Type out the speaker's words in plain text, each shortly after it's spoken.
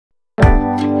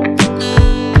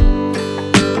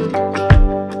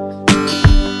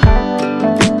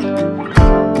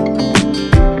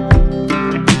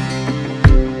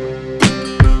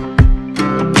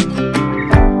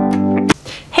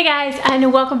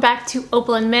welcome back to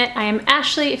Opal&Mint. I am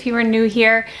Ashley if you are new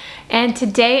here, and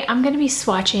today I'm going to be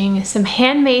swatching some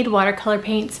handmade watercolor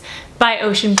paints by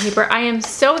Ocean Paper. I am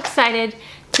so excited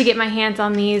to get my hands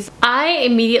on these. I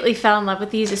immediately fell in love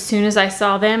with these as soon as I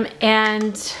saw them,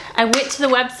 and I went to the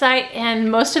website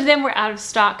and most of them were out of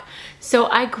stock. So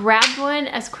I grabbed one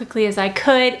as quickly as I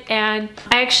could, and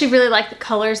I actually really like the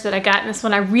colors that I got in this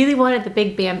one. I really wanted the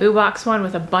big bamboo box one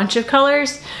with a bunch of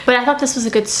colors, but I thought this was a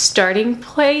good starting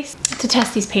place to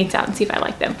test these paints out and see if I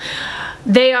like them.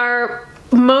 They are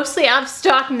mostly out of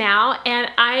stock now,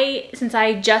 and since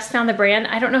I just found the brand,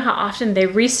 I don't know how often they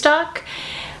restock.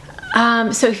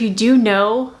 So if you do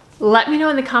know, let me know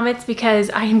in the comments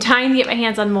because I am dying to get my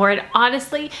hands on more. And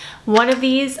honestly, one of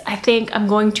these I think I'm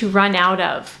going to run out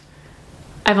of.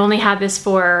 I've only had this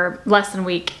for less than a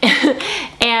week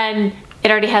and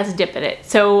it already has a dip in it.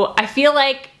 So I feel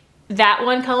like that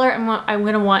one color I'm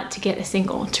gonna want to get a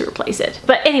single to replace it.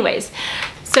 But anyways,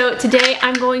 so today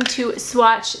I'm going to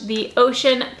swatch the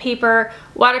Ocean Paper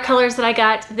watercolors that I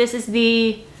got. This is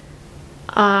the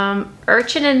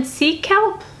Urchin and Sea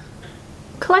Kelp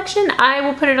collection. I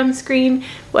will put it on the screen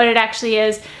what it actually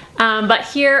is. But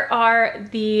here are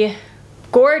the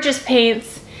gorgeous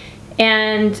paints,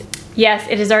 and yes,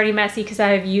 it is already messy because I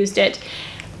have used it,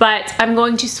 but I'm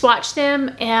going to swatch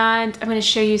them and I'm going to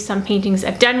show you some paintings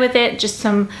I've done with it, just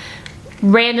some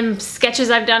random sketches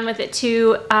I've done with it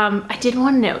too. I did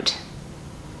want to note,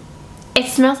 it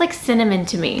smells like cinnamon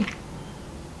to me.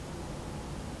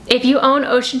 If you own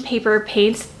Ocean Paper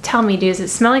paints, tell me, does it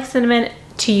smell like cinnamon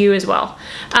to you as well?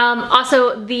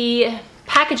 Also, the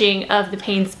packaging of the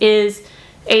paints is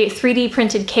a 3D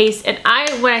printed case, and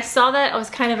when I saw that, I was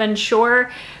kind of unsure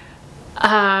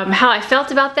how I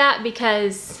felt about that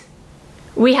because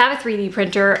we have a 3D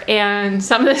printer and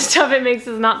some of the stuff it makes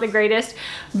is not the greatest,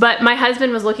 but my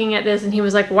husband was looking at this and he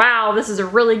was like, wow, this is a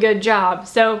really good job.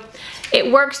 So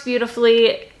it works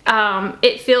beautifully.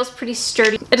 It feels pretty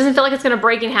sturdy. It doesn't feel like it's gonna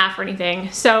break in half or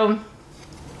anything. So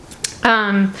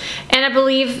and I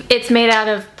believe it's made out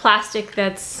of plastic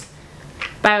that's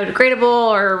biodegradable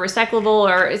or recyclable,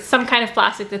 or it's some kind of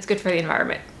plastic that's good for the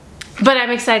environment. But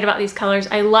I'm excited about these colors.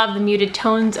 I love the muted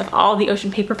tones of all the Ocean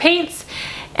Paper paints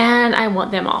and I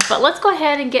want them all. But let's go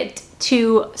ahead and get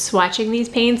to swatching these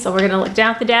paints. So we're gonna look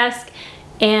down at the desk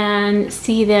and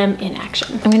see them in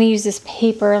action. I'm gonna use this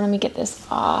paper. Let me get this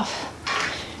off.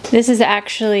 This is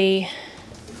actually,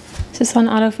 is this on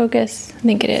autofocus? I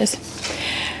think it is.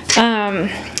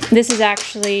 This is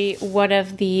actually one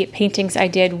of the paintings I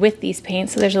did with these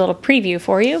paints. So there's a little preview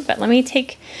for you, but let me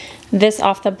take this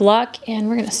off the block and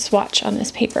we're gonna swatch on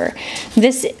this paper.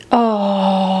 This,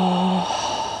 oh,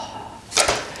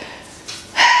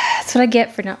 that's what I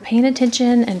get for not paying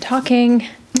attention and talking.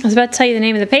 I was about to tell you the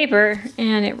name of the paper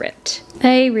and it ripped.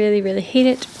 I really, really hate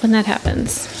it when that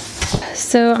happens.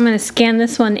 So I'm gonna scan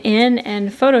this one in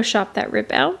and Photoshop that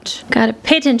rip out. Gotta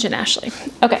pay attention, Ashley.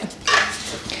 Okay.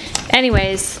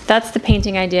 Anyways, that's the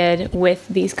painting I did with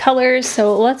these colors.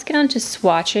 So let's get on to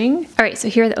swatching. All right, so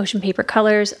here are the Ocean Paper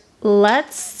colors.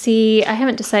 Let's see, I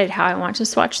haven't decided how I want to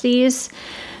swatch these.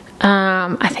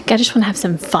 I think I just want to have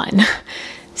some fun.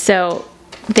 So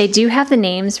they do have the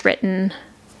names written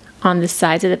on the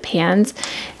sides of the pans.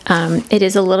 It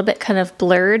is a little bit kind of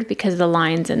blurred because of the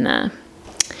lines in the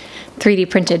 3D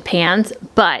printed pans,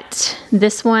 but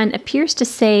this one appears to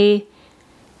say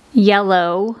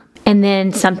yellow and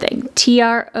then something,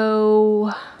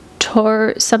 T-R-O,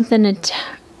 something, I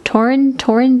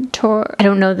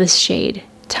don't know this shade.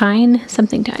 Tine,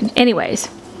 something Tine. Anyways,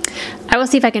 I will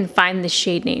see if I can find the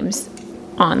shade names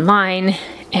online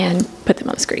and put them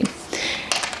on the screen.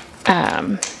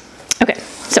 Okay,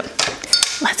 so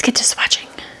let's get to swatching.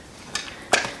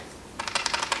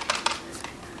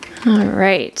 All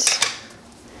right.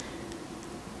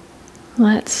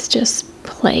 Let's just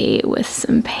play with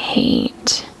some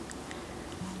paint.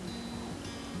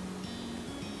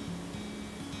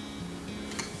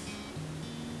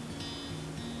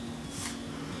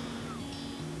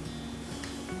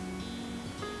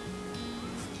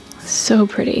 So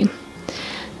pretty.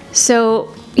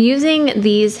 So using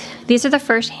these are the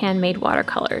first handmade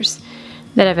watercolors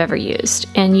that I've ever used,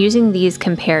 and using these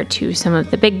compared to some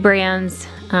of the big brands,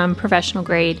 professional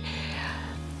grade,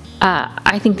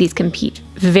 I think these compete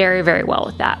very, very well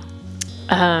with that.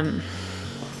 I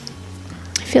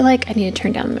feel like I need to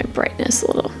turn down my brightness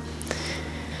a little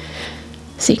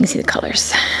so you can see the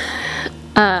colors.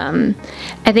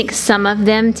 I think some of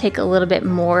them take a little bit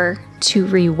more to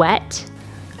re-wet.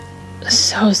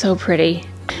 So pretty.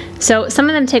 So some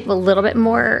of them take a little bit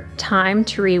more time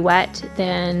to re-wet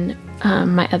than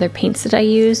my other paints that I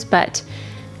use, but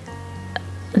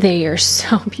they are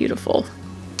so beautiful.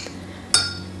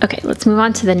 Okay, let's move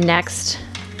on to the next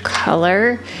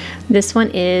color. This one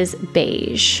is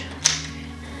beige.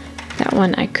 That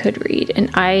one I could read, and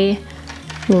I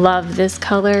love this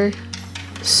color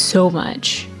so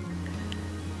much.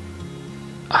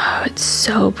 Oh, it's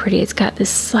so pretty. It's got this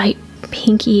slight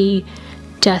pinky,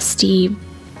 dusty,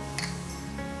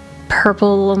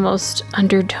 purple almost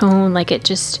undertone. Like I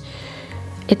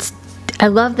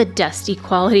love the dusty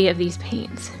quality of these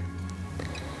paints.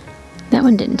 That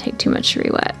one didn't take too much to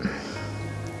re-wet.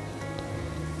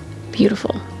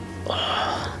 Beautiful.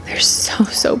 Oh, they're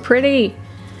so pretty.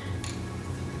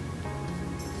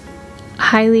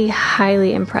 Highly,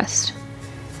 highly impressed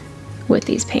with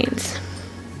these paints.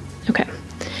 Okay,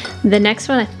 the next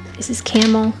one, is this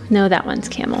Camel? No, that one's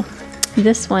Camel.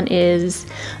 This one is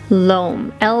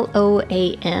Loam,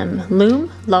 L-O-A-M,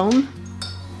 Loam.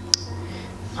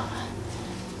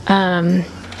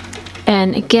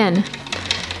 And again,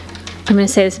 I'm gonna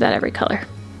say this about every color.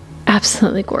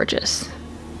 Absolutely gorgeous.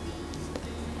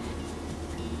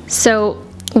 So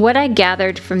what I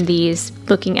gathered from these,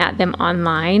 looking at them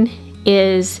online,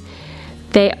 is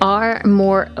they are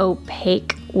more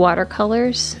opaque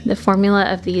watercolors. The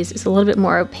formula of these is a little bit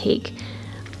more opaque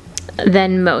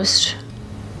than most,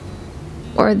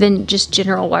 or than just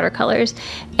general watercolors.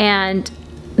 And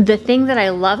the thing that I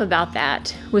love about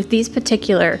that with these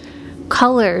particular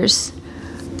colors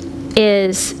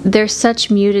is they're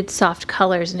such muted, soft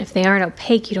colors, and if they aren't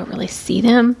opaque, you don't really see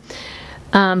them.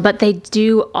 But they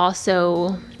do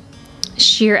also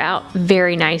sheer out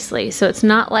very nicely. So it's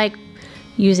not like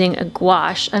using a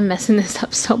gouache. I'm messing this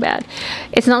up so bad.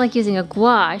 It's not like using a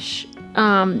gouache,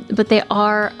 but they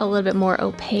are a little bit more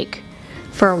opaque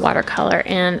for a watercolor,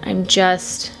 and I'm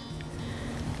just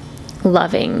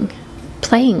loving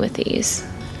playing with these.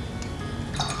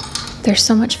 They're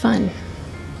so much fun.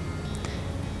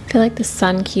 I feel like the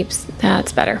sun keeps,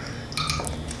 that's better.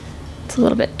 It's a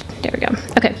little bit, there we go.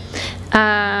 Okay,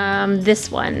 this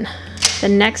one, the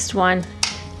next one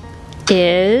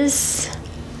is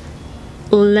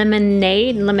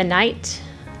Lemonite.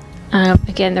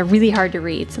 Again, they're really hard to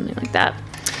read, something like that,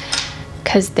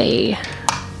 because they,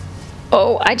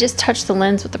 oh, I just touched the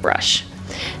lens with the brush.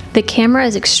 The camera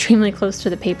is extremely close to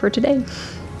the paper today.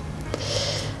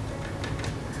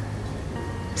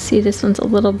 See, this one's a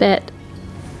little bit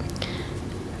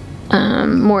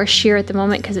more sheer at the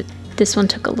moment because this one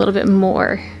took a little bit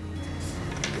more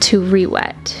to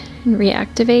re-wet and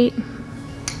reactivate.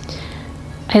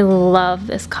 I love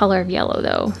this color of yellow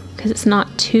though, because it's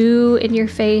not too in your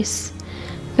face,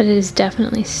 but it is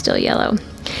definitely still yellow.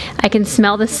 I can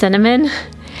smell the cinnamon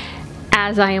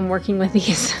as I am working with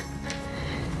these.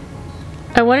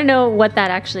 I want to know what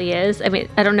that actually is. I mean,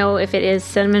 I don't know if it is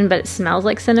cinnamon, but it smells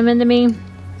like cinnamon to me.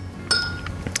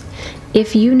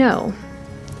 If you know,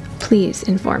 please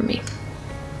inform me.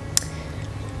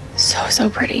 So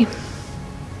pretty.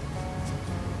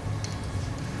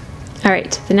 All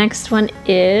right, the next one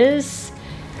is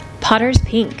Potter's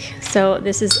Pink. So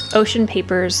this is Ocean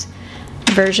Paper's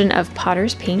version of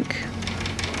Potter's Pink.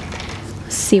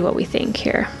 Let's see what we think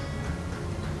here.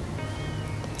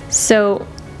 So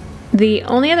the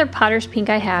only other Potter's Pink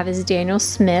I have is Daniel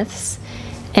Smith's,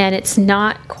 and it's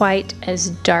not quite as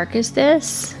dark as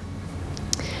this.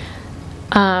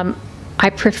 I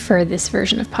prefer this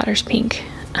version of Potter's Pink.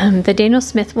 The Daniel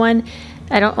Smith one,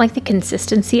 I don't like the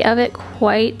consistency of it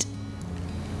quite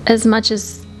as much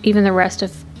as even the rest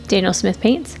of Daniel Smith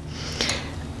paints.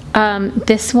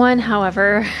 This one,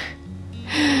 however,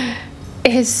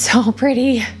 is so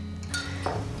pretty.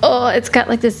 Oh, it's got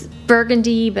like this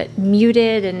burgundy but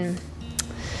muted, and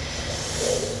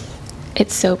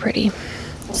it's so pretty.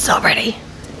 So pretty.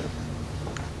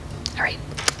 All right,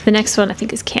 the next one I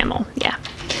think is Camel. Yeah,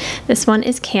 this one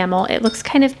is Camel. It looks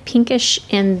kind of pinkish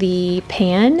in the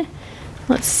pan.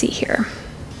 Let's see here.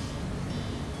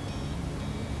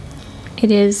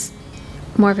 It is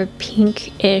more of a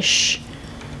pinkish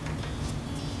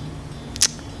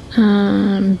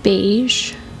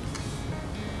beige.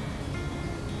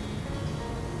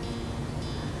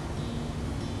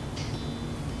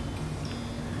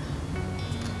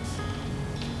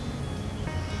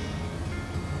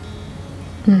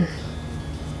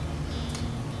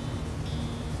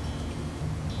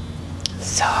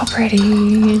 So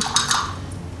pretty.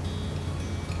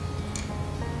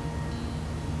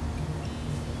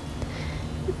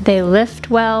 They lift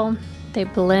well, they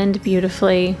blend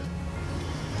beautifully.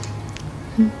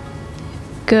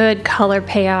 Good color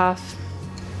payoff.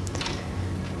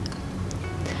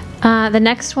 The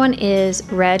next one is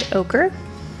Red Ochre.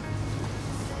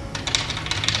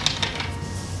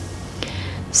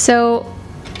 So,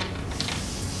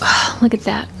 oh, look at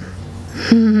that.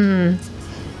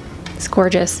 It's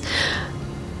gorgeous.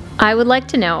 I would like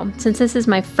to know, since this is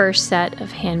my first set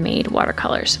of handmade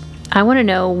watercolors, I want to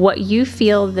know what you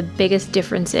feel the biggest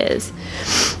difference is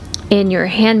in your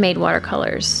handmade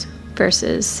watercolors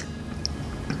versus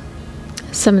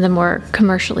some of the more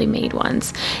commercially made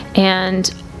ones.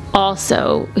 And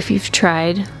also, if you've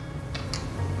tried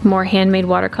more handmade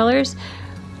watercolors,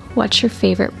 what's your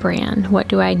favorite brand? What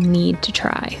do I need to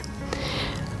try?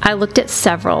 I looked at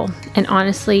several, and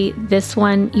honestly, this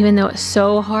one, even though it's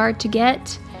so hard to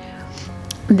get,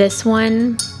 this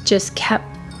one just kept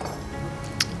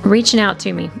reaching out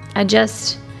to me.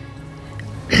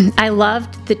 I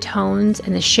loved the tones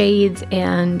and the shades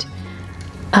and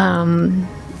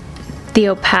the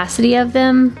opacity of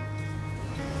them.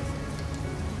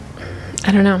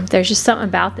 I don't know, there's just something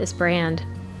about this brand.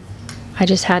 I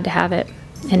just had to have it,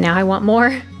 and now I want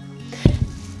more.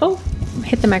 Oh,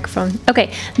 hit the microphone.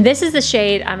 Okay, this is the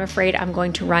shade I'm afraid I'm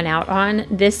going to run out on.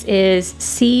 This is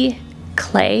Sea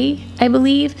Clay, I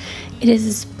believe. It is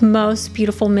this most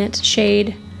beautiful mint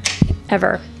shade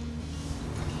ever.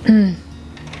 Don't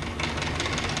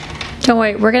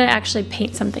worry, we're gonna actually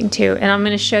paint something too, and I'm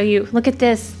gonna show you. Look at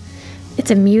this.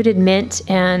 It's a muted mint,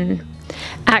 and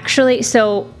actually,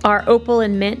 so our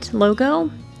Opal&Mint logo,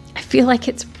 I feel like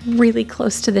it's really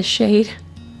close to the shade.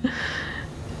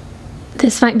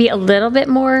 This might be a little bit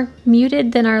more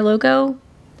muted than our logo,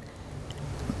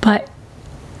 but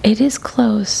it is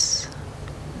close.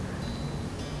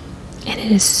 And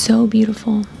it is so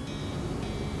beautiful.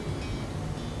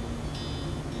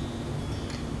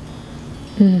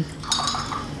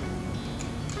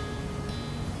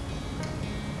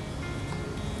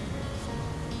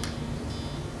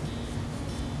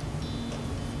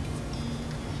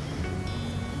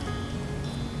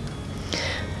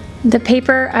 The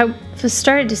paper, I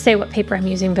started to say what paper I'm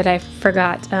using, but I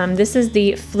forgot. This is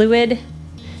the Fluid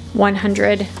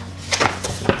 100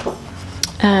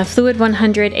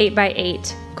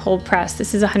 8x8 cold press.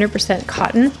 This is 100%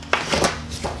 cotton,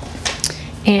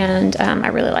 and I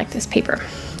really like this paper.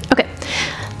 Okay,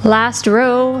 last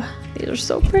row. These are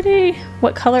so pretty.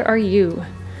 What color are you?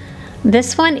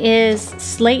 This one is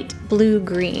Slate Blue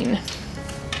Green.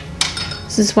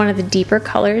 This is one of the deeper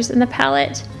colors in the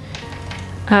palette.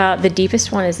 The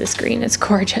deepest one is this green. It's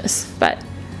gorgeous, but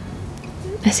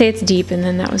I say it's deep, and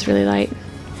then that was really light.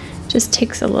 Just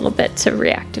takes a little bit to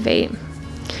reactivate.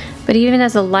 But even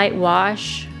as a light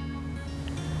wash,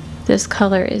 this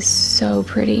color is so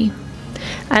pretty.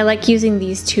 I like using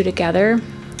these two together.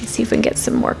 Let's see if we can get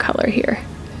some more color here.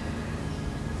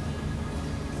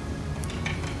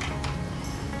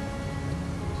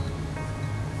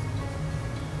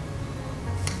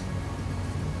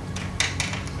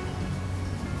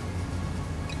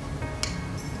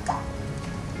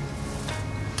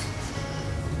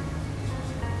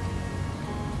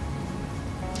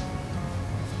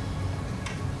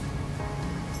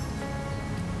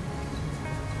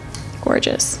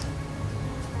 Gorgeous.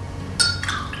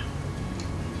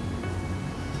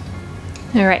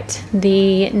 All right,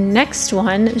 the next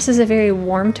one, this is a very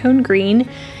warm tone green,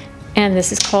 and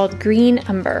this is called Green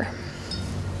Umber.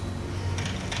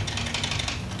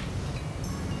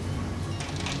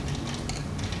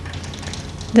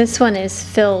 This one is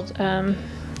filled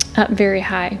up very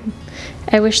high.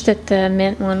 I wish that the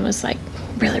mint one was like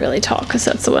really, really tall, because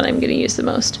that's the one I'm gonna use the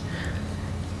most.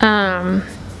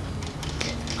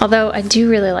 Although I do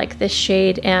really like this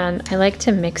shade, and I like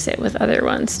to mix it with other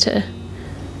ones to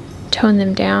tone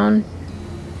them down.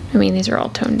 I mean, these are all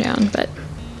toned down, but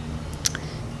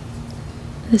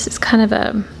this is kind of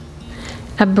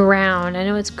a brown. I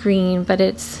know it's green, but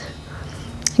it's,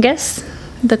 I guess,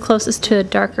 the closest to a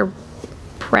darker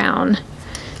brown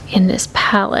in this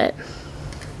palette.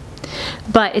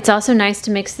 But it's also nice to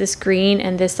mix this green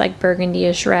and this like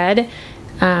burgundy-ish red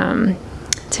to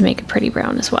make a pretty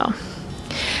brown as well.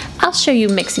 I'll show you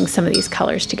mixing some of these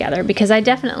colors together, because I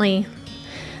definitely,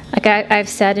 like I've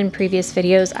said in previous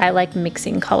videos, I like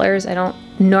mixing colors. I don't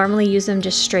normally use them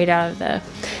just straight out of the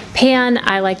pan.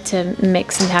 I like to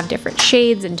mix and have different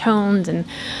shades and tones, and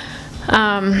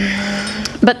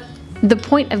but the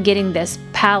point of getting this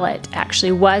palette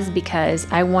actually was because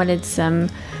I wanted some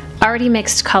already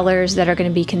mixed colors that are going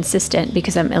to be consistent,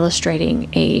 because I'm illustrating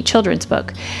a children's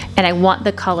book, and I want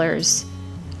the colors,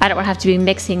 I don't have to be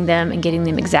mixing them and getting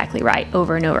them exactly right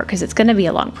over and over, because it's going to be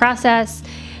a long process,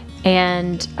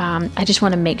 and I just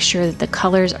want to make sure that the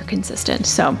colors are consistent.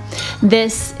 So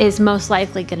this is most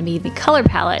likely going to be the color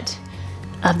palette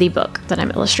of the book that I'm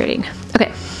illustrating.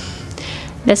 Okay,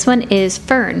 this one is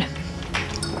Fern.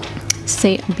 It's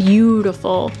a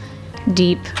beautiful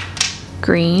deep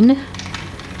green.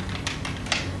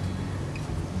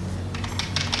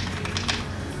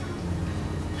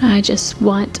 I just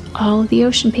want all of the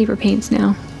ocean paper paints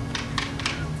now.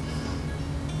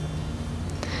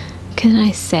 Can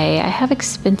I say I have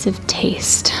expensive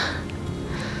taste?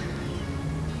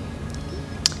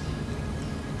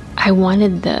 I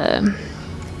wanted the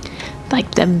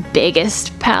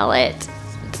biggest palette.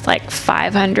 It's like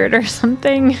 500 or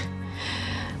something.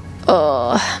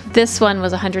 Oh, this one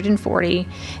was 140,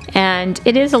 and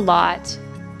it is a lot,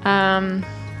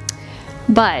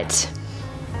 but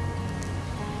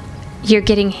you're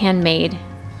getting handmade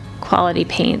quality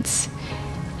paints,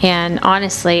 and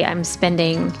honestly, I'm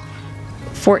spending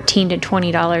 $14 to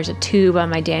 $20 a tube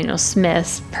on my Daniel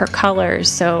Smiths per color,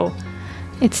 so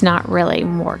it's not really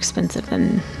more expensive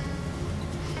than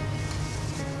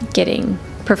getting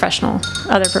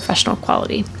other professional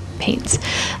quality paints.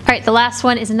 All right, the last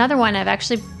one is another one I've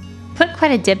actually put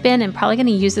quite a dip in and probably going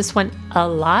to use this one a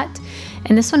lot.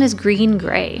 And this one is green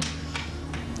gray.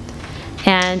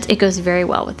 And it goes very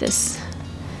well with this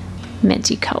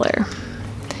minty color.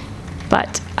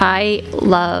 But I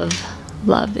love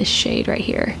this shade right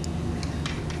here.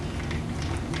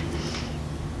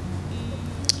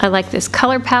 I like this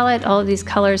color palette, all of these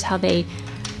colors, how they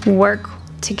work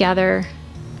together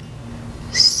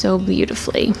so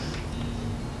beautifully.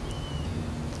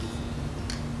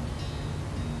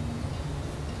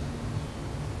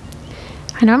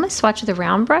 I normally swatch with a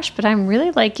round brush, but I'm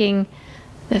really liking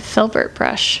the filbert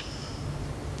brush.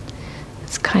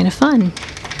 It's kind of fun.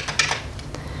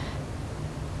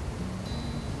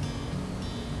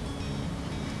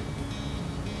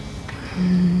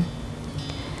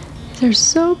 They're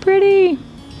so pretty.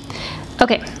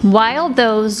 Okay, while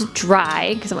those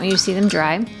dry, because I want you to see them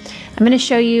dry, I'm going to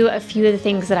show you a few of the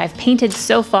things that I've painted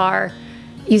so far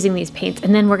using these paints,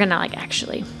 and then we're going to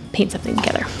actually paint something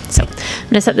together. So I'm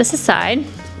going to set this aside.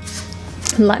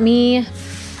 Let me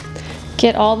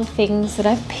get all the things that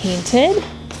I've painted.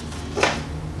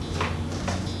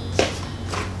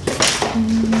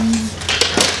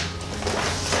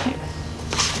 Okay.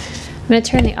 I'm going to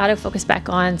turn the autofocus back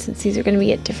on since these are going to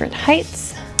be at different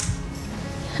heights.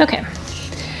 Okay,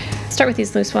 start with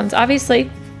these loose ones.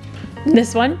 Obviously,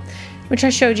 this one, which I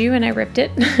showed you and I ripped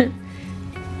it.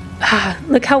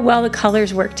 Look how well the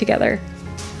colors work together.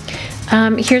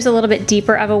 Here's a little bit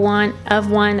deeper of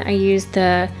one. I used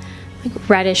the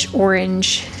reddish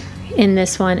orange in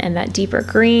this one and that deeper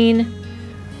green.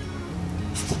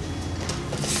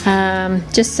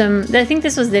 Just some, I think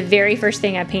this was the very first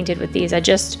thing I painted with these. I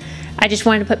just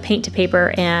wanted to put paint to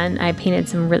paper, and I painted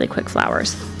some really quick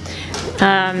flowers.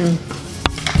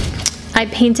 I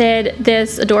painted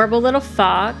this adorable little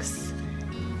fox.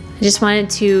 I just wanted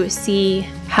to see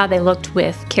how they looked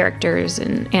with characters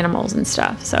and animals and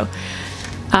stuff. So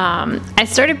I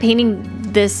started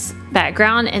painting this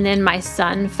background, and then my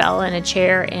son fell in a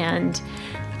chair, and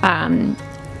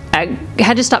I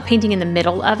had to stop painting in the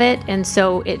middle of it, and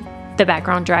so the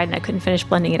background dried and I couldn't finish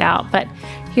blending it out. But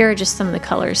here are just some of the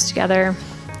colors together.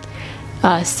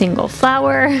 A single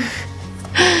flower.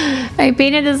 I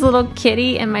painted this little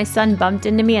kitty, and my son bumped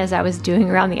into me as I was doing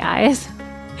around the eyes,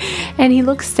 and he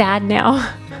looks sad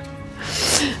now.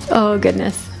 Oh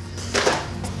goodness.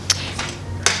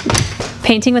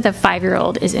 Painting with a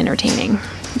 5-year-old is entertaining.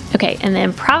 Okay, and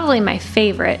then probably my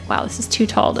favorite, wow, this is too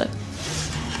tall to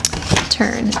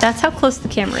turn. That's how close the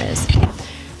camera is.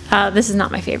 This is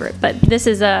not my favorite, but this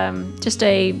is just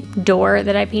a door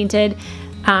that I painted.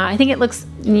 I think it looks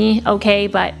okay,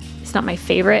 but it's not my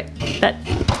favorite. But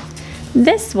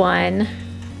this one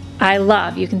I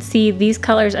love. You can see these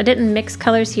colors. I didn't mix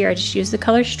colors here. I just used the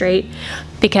color straight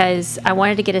because I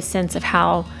wanted to get a sense of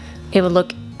how it would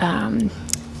look,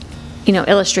 you know,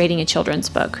 illustrating a children's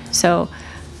book. So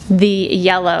the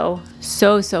yellow,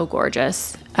 so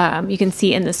gorgeous. You can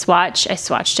see in the swatch, I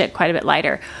swatched it quite a bit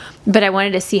lighter, but I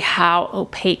wanted to see how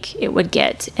opaque it would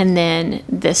get. And then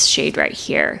this shade right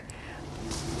here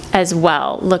as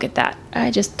well. Look at that.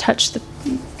 I just touched the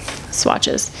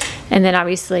swatches. And then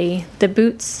obviously the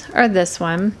boots are this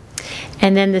one.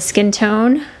 And then the skin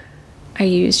tone, I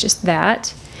use just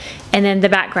that. And then the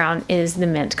background is the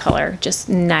mint color, just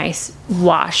nice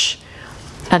wash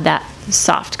of that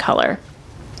soft color.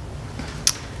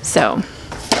 So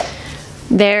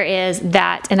there is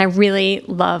that, and I really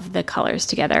love the colors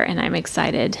together, and I'm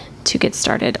excited to get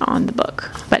started on the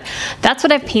book. But that's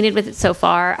what I've painted with it so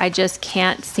far. I just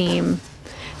can't seem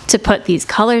to put these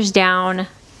colors down,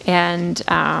 and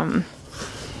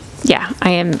yeah,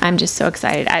 I'm just so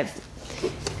excited.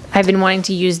 I've been wanting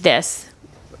to use this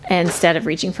instead of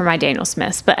reaching for my Daniel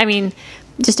Smiths, but I mean,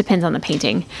 it just depends on the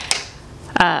painting.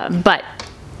 But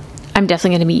I'm definitely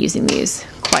going to be using these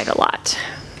quite a lot.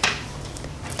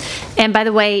 And by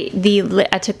the way,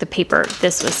 I took the paper,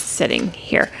 this was sitting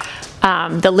here.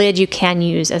 The lid you can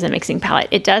use as a mixing palette.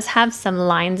 It does have some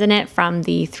lines in it from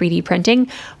the 3D printing,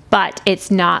 but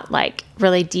it's not like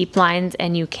really deep lines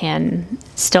and you can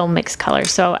still mix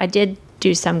colors. So I did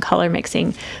do some color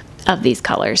mixing of these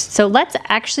colors. So let's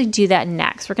actually do that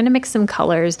next. We're gonna mix some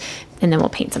colors and then we'll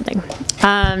paint something.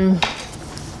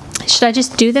 Should I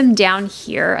just do them down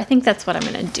here? I think that's what I'm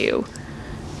gonna do.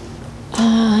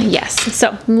 Yes,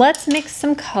 so let's mix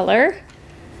some color.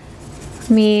 Let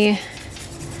me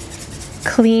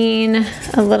clean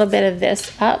a little bit of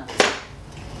this up.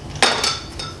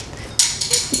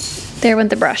 There went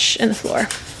the brush in the floor.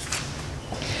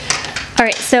 All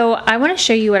right, so I want to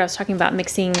show you what I was talking about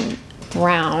mixing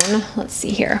brown. Let's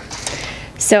see here.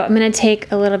 So I'm going to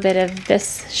take a little bit of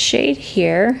this shade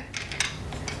here.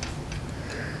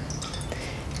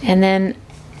 And then,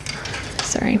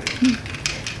 sorry,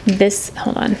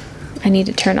 hold on. I need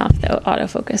to turn off the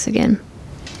autofocus again.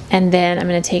 And then I'm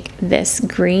going to take this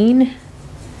green.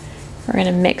 We're going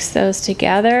to mix those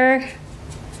together.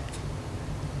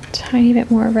 Tiny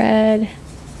bit more red.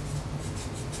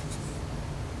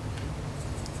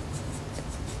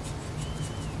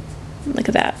 Look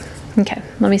at that. Okay,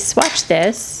 let me swatch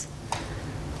this.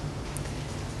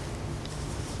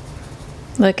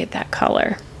 Look at that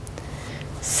color.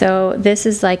 So this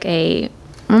is like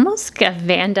almost like a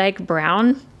Van Dyke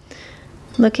brown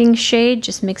looking shade,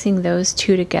 just mixing those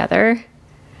two together.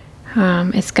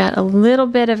 It's got a little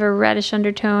bit of a reddish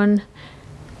undertone.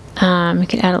 We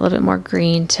could add a little bit more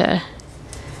green to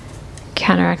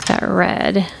counteract that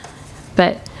red,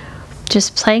 but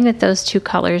just playing with those two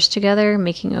colors together,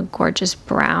 making a gorgeous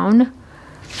brown.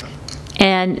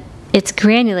 And it's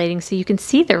granulating, so you can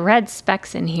see the red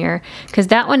specks in here, because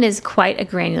that one is quite a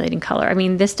granulating color. I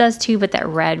mean, this does too, but that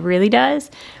red really does.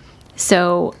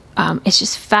 So it's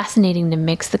just fascinating to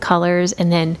mix the colors,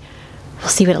 and then we'll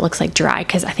see what it looks like dry,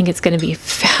 because I think it's going to be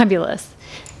fabulous.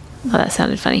 Oh, that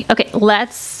sounded funny. Okay,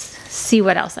 let's see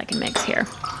what else I can mix here.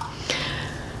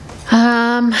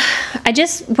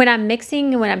 When I'm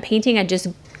mixing and when I'm painting, I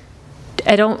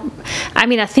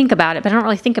think about it, but I don't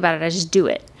really think about it. I just do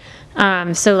it.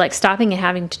 So like stopping and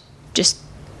having to just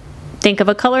think of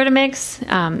a color to mix.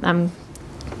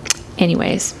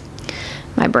 Anyways,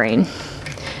 my brain.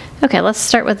 Okay, let's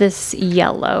start with this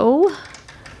yellow.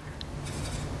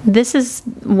 This is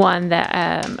one that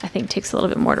I think takes a little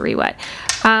bit more to re-wet.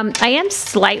 I am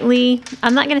slightly,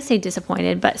 I'm not gonna say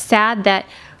disappointed, but sad that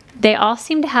they all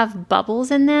seem to have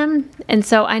bubbles in them. And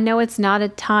so I know it's not a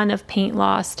ton of paint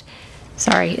lost.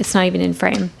 Sorry, it's not even in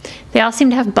frame. They all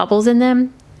seem to have bubbles in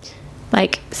them,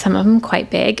 like some of them quite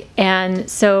big. And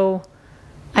so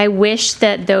I wish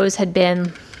that those had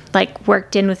been like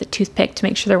worked in with a toothpick to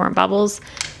make sure there weren't bubbles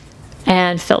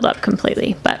and filled up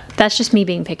completely. But that's just me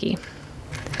being picky,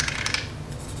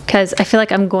 because I feel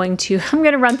like I'm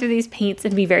gonna run through these paints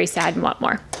and be very sad and want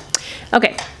more.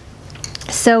 Okay,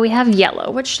 so we have yellow.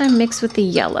 What should I mix with the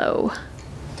yellow?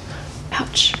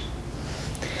 Ouch.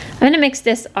 I'm gonna mix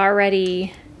this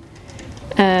already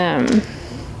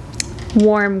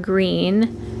warm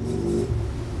green.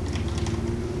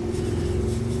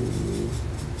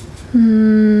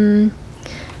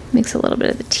 Mix a little bit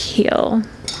of the teal.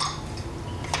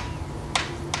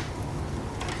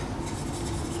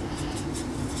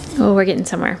 Oh, we're getting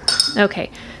somewhere.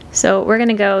 Okay, so we're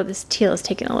gonna go, this teal is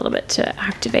taking a little bit to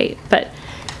activate, but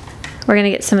we're gonna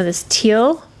get some of this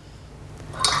teal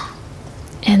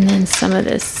and then some of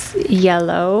this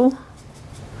yellow.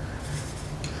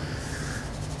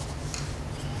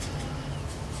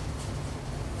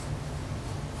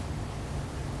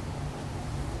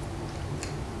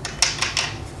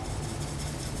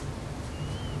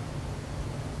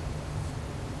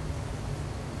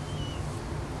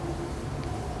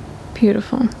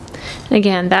 Beautiful. And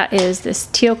again, that is this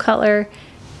teal color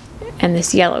and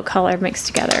this yellow color mixed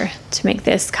together to make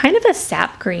this kind of a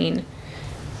sap green.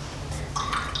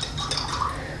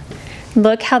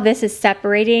 Look how this is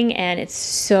separating, and it's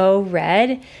so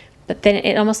red, but then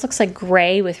it almost looks like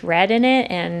gray with red in it,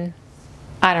 and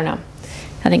I don't know.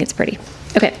 I think it's pretty.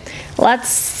 Okay, let's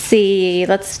see.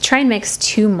 Let's try and mix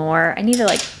two more. I need to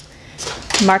like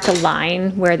mark a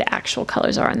line where the actual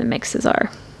colors are and the mixes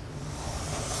are.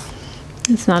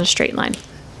 It's not a straight line,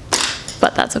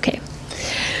 but that's okay.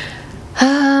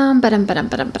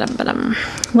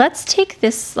 Let's take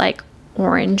this like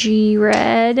orangey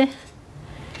red.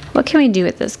 What can we do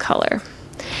with this color?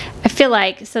 I feel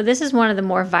like, so this is one of the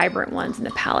more vibrant ones in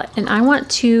the palette, and I want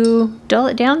to dull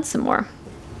it down some more.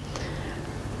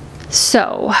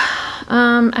 So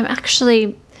I'm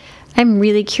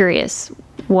really curious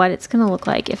what it's gonna look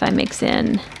like if I mix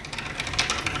in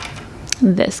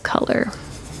this color.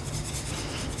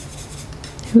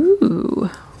 Ooh,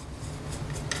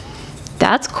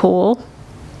 that's cool.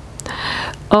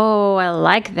 Oh, I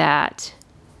like that.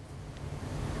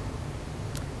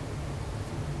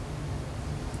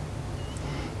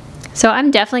 So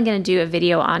I'm definitely going to do a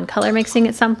video on color mixing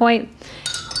at some point,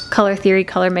 color theory,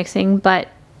 color mixing, but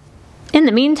in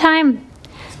the meantime,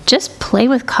 just play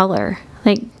with color.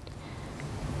 Like,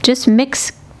 just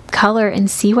mix color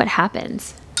and see what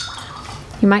happens.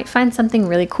 You might find something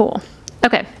really cool.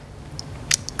 Okay.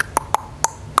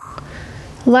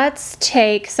 Let's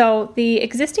take, so the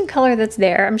existing color that's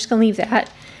there, I'm just gonna leave that.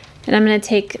 And I'm gonna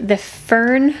take the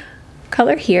fern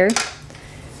color here.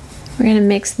 We're gonna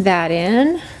mix that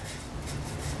in.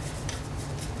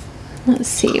 Let's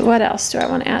see, what else do I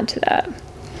want to add to that?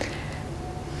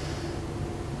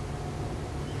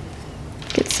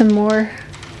 Get some more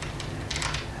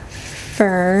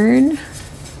fern.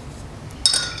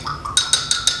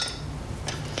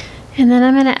 And then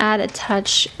I'm going to add a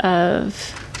touch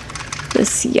of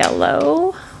this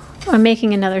yellow. I'm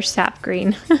making another sap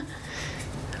green.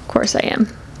 Of course I am.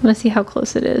 I want to see how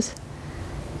close it is.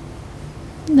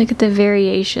 Look at the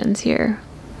variations here.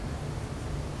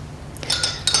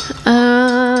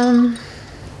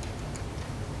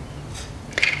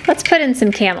 Let's put in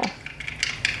some camel.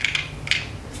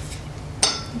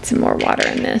 Need some more water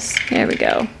in this. There we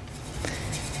go.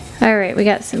 All right, we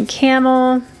got some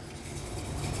camel.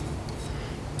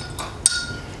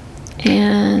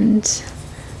 And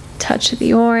touch of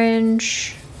the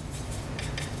orange.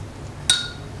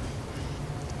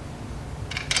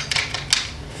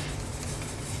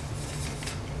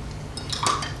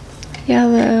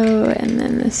 Yellow, and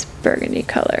then this burgundy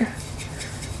color.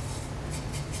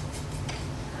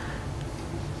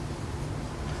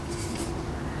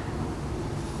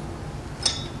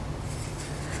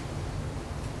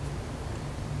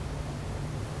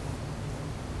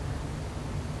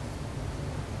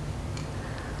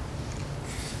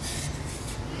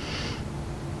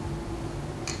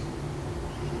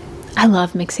 I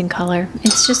love mixing color.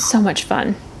 It's just so much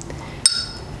fun.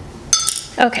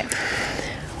 Okay.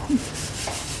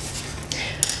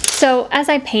 So as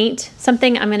I paint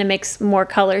something, I'm gonna mix more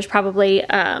colors probably.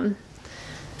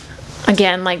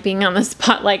 Again, like being on the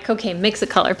spot, like, okay, mix a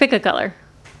color, pick a color.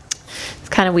 It's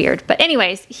kind of weird. But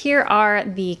anyways, here are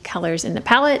the colors in the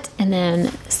palette and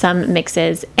then some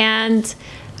mixes. And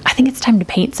I think it's time to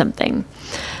paint something.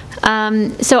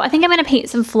 So I think I'm gonna paint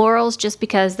some florals just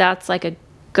because that's like a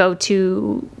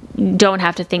go-to, don't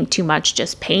have to think too much,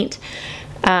 just paint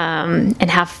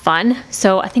and have fun.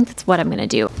 So I think that's what I'm gonna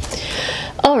do.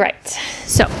 All right,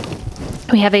 so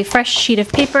we have a fresh sheet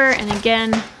of paper, and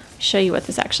again, show you what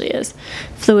this actually is.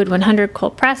 Fluid 100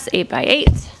 cold press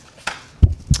 8x8.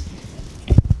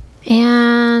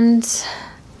 And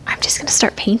I'm just gonna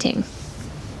start painting.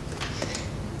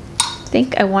 I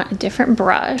think I want a different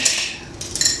brush.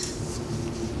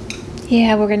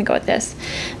 Yeah, we're gonna go with this.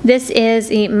 This is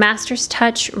a Master's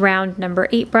Touch round number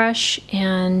 8 brush,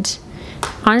 and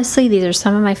honestly, these are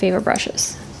some of my favorite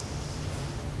brushes.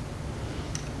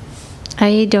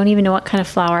 I don't even know what kind of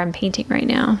flower I'm painting right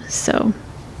now, so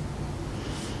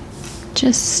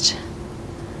just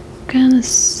gonna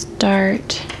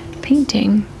start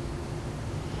painting.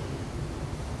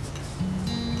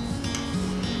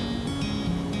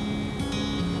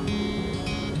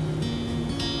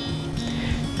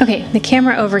 Okay, the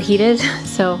camera overheated,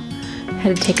 so I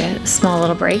had to take a small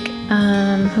little break.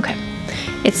 Okay,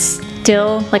 it's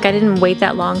still, like, I didn't wait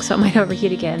that long, so it might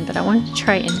overheat again, but I wanted to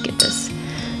try and get this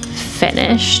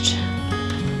finished.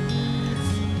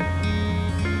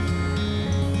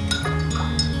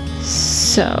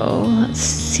 So, let's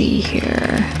see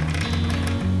here.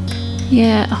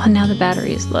 Yeah, oh, now the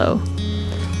battery is low.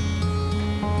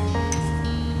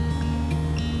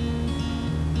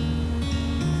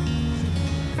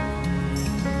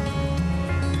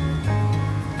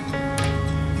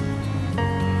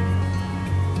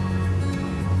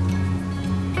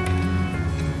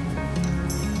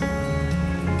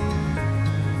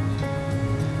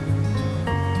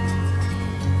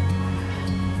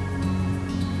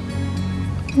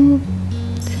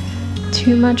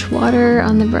 Too much water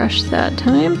on the brush that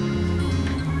time.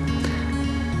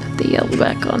 Put the yellow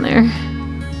back on there.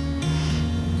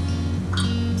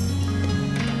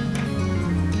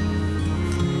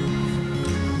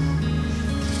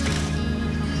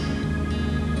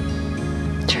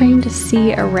 Trying to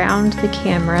see around the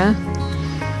camera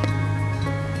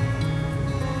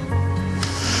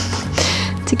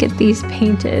to get these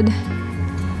painted.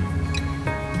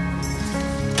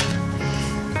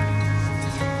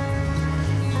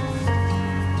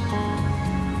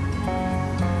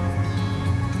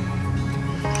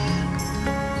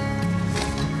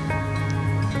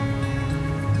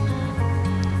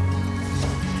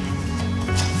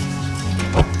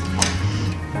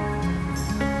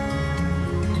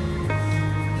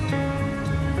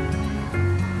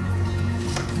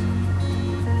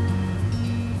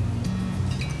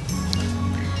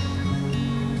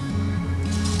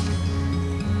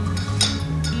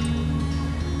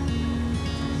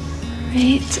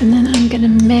 and then I'm gonna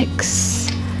mix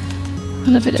a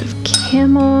little bit of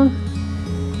camel.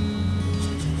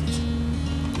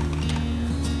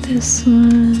 This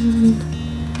one.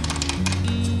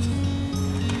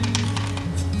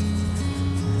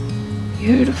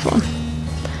 Beautiful.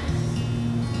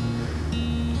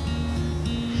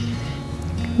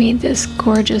 Made this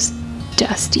gorgeous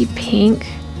dusty pink.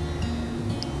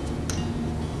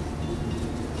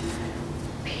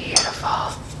 Beautiful.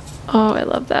 Oh, I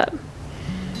love that.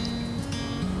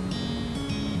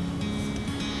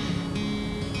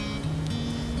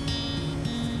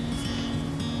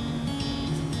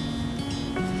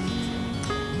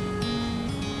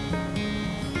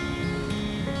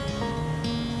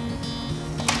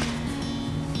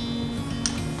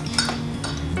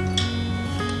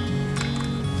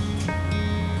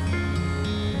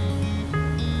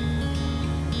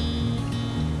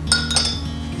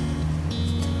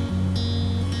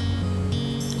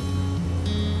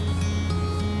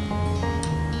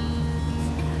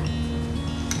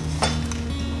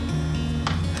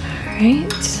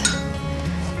 Alright,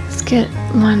 let's get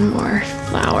one more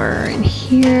flower in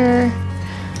here.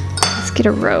 Let's get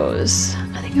a rose.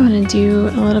 I think I want to do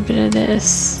a little bit of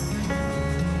this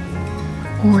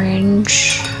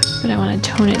orange, but I want to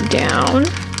tone it down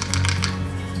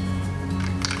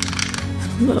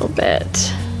a little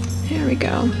bit. There we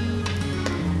go.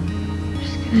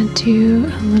 Just gonna do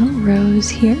a little rose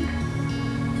here.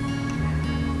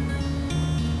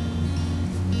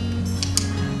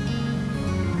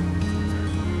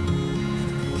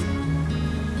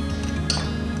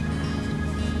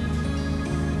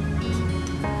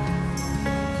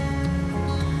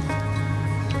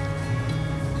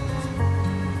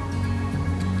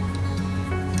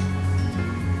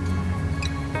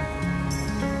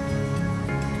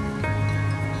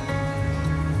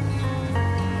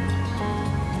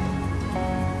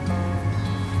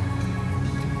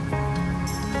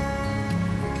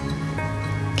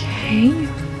 Okay.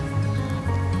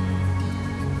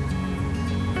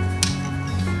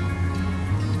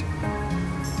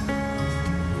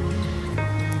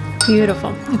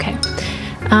 Beautiful. Okay.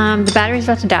 The battery's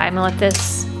about to die. I'm gonna let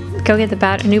this go get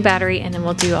a new battery, and then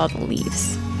we'll do all the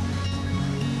leaves.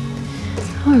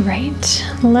 All right,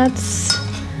 let's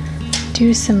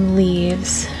do some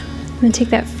leaves. I'm gonna take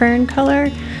that fern color.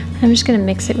 I'm just gonna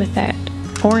mix it with that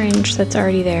orange that's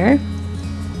already there.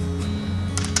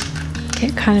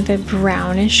 Get kind of a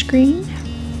brownish green.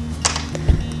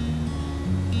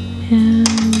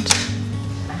 And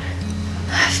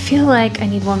I feel like I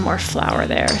need one more flower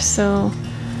there, so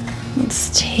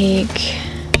let's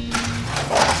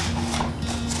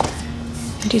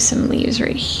do some leaves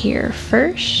right here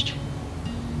first.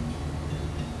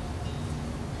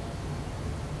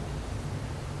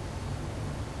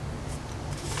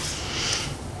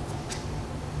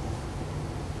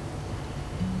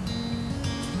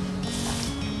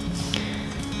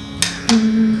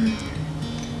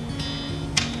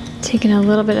 Taking a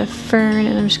little bit of fern,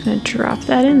 and I'm just going to drop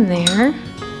that in there.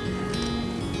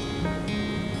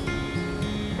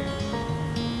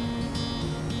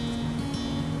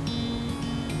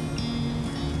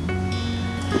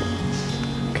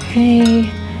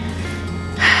 Okay,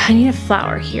 I need a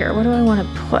flower here. What do I want to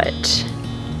put?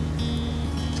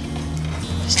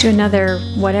 Just do another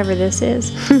whatever this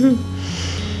is.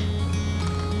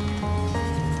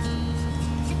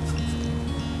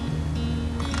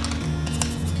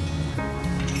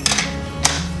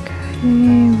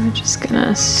 We're just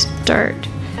gonna start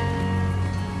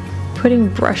putting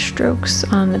brush strokes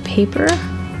on the paper.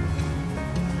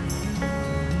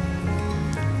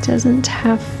 Doesn't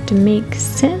have to make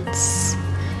sense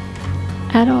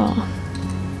at all.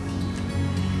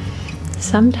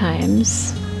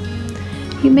 Sometimes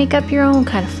you make up your own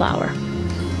kind of flower,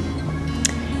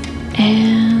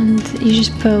 and you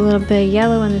just put a little bit of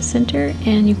yellow in the center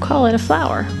and you call it a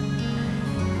flower.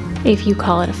 If you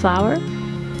call it a flower,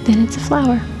 then it's a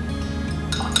flower.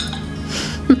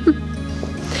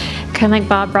 Kind of like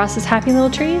Bob Ross's Happy Little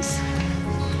Trees.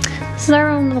 This is our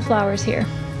own little flowers here.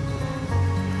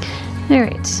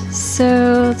 Alright,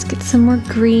 so let's get some more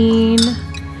green.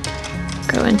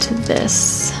 Go into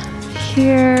this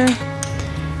here.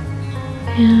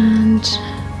 And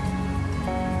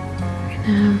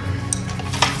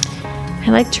I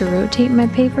like to rotate my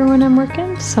paper when I'm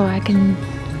working so I can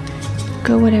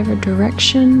go whatever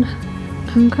direction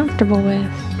I'm comfortable with.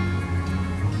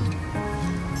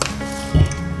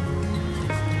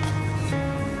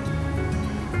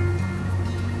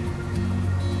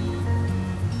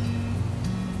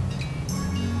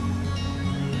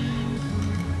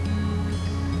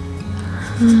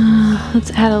 Let's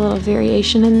add a little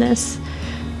variation in this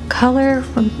color.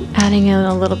 I'm adding in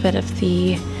a little bit of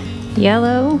the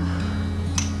yellow.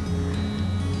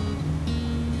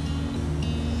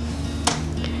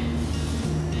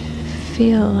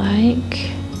 Feel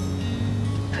like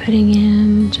putting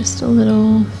in just a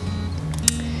little,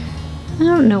 I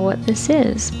don't know what this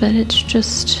is, but it's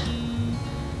just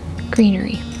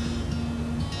greenery.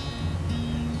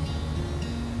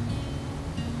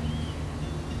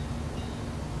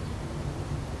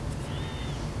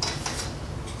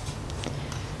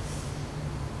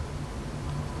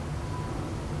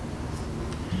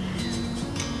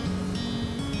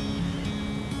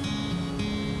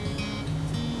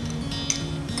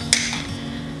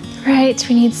 Right,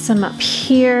 we need some up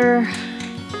here.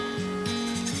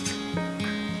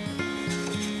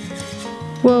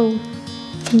 Whoa,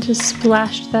 I just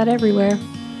splashed that everywhere.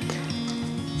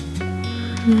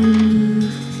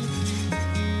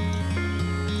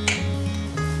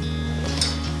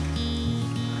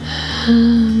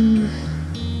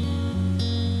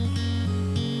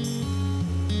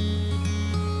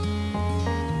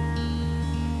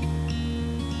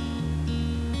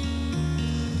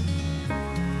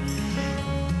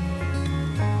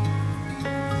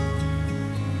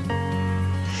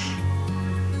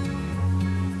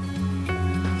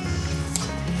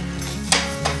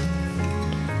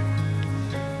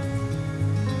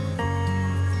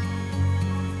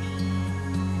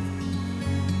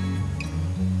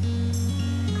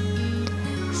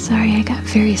 Sorry, I got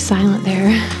very silent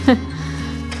there.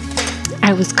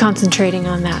 I was concentrating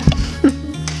on that.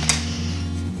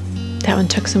 That one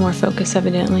took some more focus,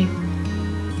 evidently.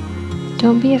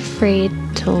 Don't be afraid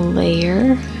to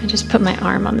layer. I just put my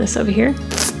arm on this over here.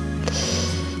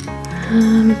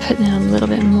 Putting in a little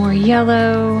bit more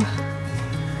yellow.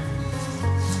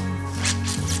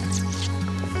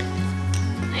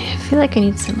 I feel like I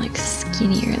need some like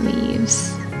skinnier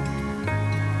leaves.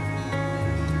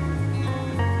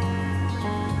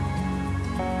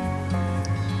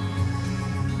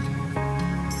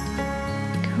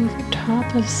 Over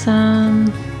top of some.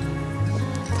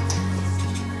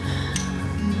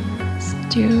 Let's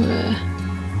do a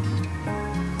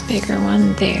bigger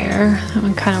one there. That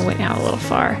one kind of went out a little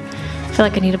far. I feel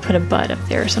like I need to put a bud up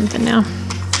there or something now.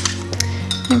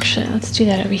 Actually, let's do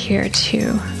that over here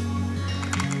too.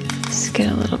 Let's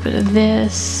get a little bit of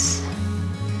this.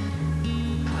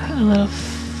 Put a little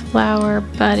flower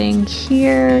budding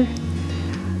here.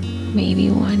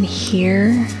 Maybe one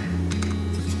here.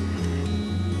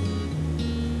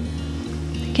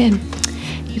 Again,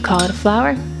 you call it a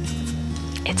flower,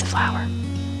 it's a flower.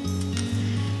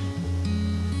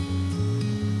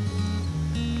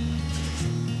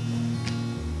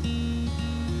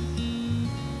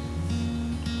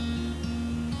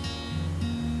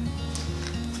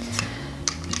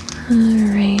 All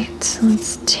right, so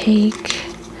let's take,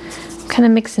 I'm kind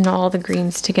of mixing all the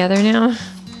greens together now.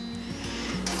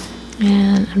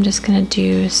 And I'm just gonna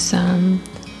do some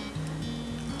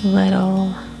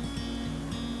little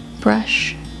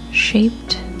brush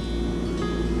shaped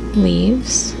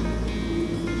leaves,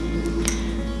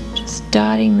 just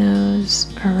dotting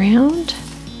those around,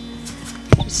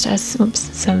 just as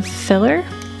some filler.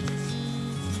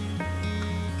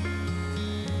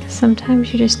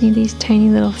 Sometimes you just need these tiny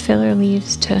little filler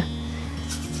leaves to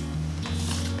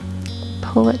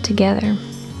pull it together.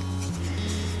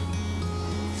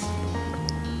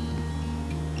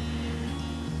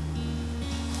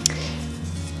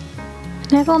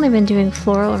 I've only been doing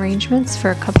floral arrangements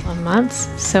for a couple of months,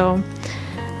 so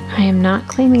I am not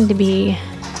claiming to be,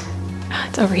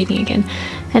 it's overheating again,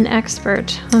 an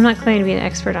expert. I'm not claiming to be an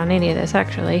expert on any of this,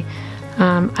 actually.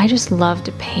 I just love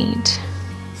to paint.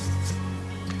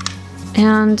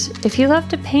 And if you love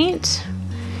to paint,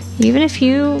 even if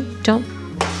you don't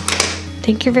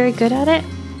think you're very good at it,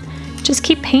 just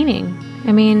keep painting.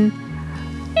 I mean,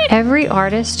 every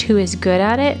artist who is good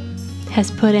at it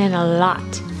has put in a lot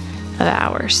of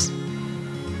hours.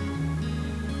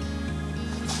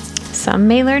 Some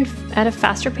may learn at a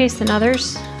faster pace than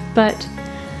others, but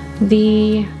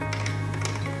the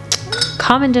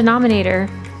common denominator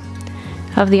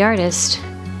of the artist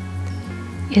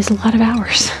is a lot of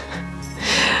hours.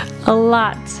 A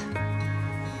lot.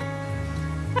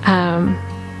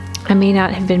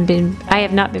 I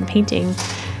have not been painting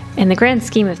in the grand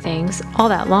scheme of things all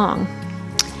that long,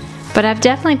 but I've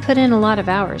definitely put in a lot of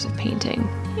hours of painting.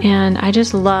 And I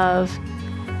just love,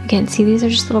 again, see, these are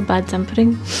just little buds I'm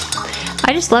putting.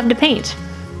 I just love to paint.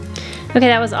 Okay,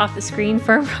 that was off the screen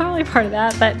for probably part of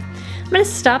that, but I'm gonna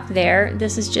stop there.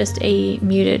 This is just a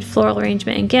muted floral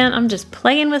arrangement. Again, I'm just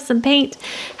playing with some paint,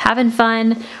 having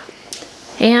fun.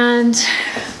 And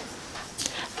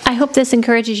I hope this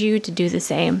encourages you to do the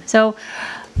same. So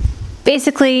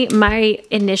basically my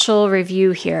initial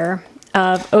review here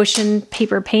of ocean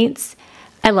paper paints,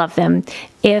 I love them.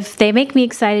 If they make me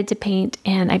excited to paint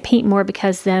and I paint more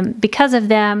because of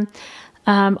them,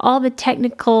 all the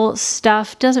technical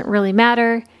stuff doesn't really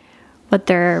matter, what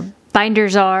their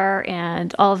binders are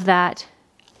and all of that.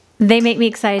 They make me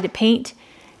excited to paint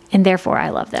and therefore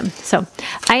I love them. So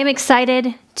I am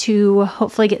excited to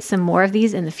hopefully get some more of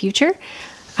these in the future.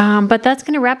 But that's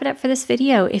going to wrap it up for this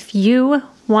video. If you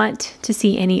want to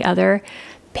see any other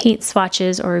paint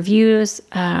swatches or reviews,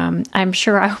 I'm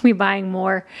sure I will be buying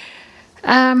more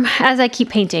as I keep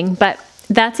painting. But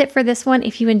that's it for this one.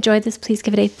 If you enjoyed this, please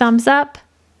give it a thumbs up.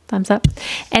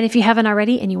 And if you haven't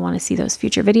already and you want to see those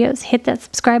future videos, hit that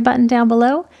subscribe button down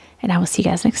below, and I will see you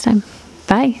guys next time.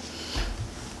 Bye.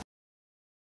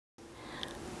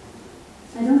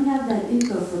 I don't have that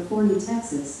info for Forney,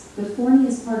 Texas, but Forney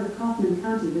is part of Kaufman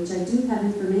County, which I do have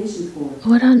information for.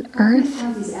 What on earth? Kaufman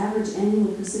County's average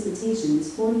annual precipitation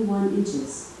is 41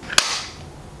 inches.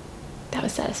 That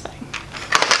was satisfying.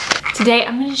 Today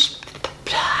I'm gonna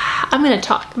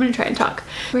talk. I'm gonna try and talk.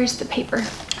 Where's the paper?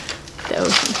 The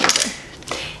ocean paper.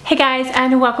 Hey guys,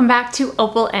 and welcome back to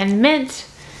Opal and Mint.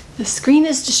 The screen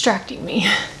is distracting me.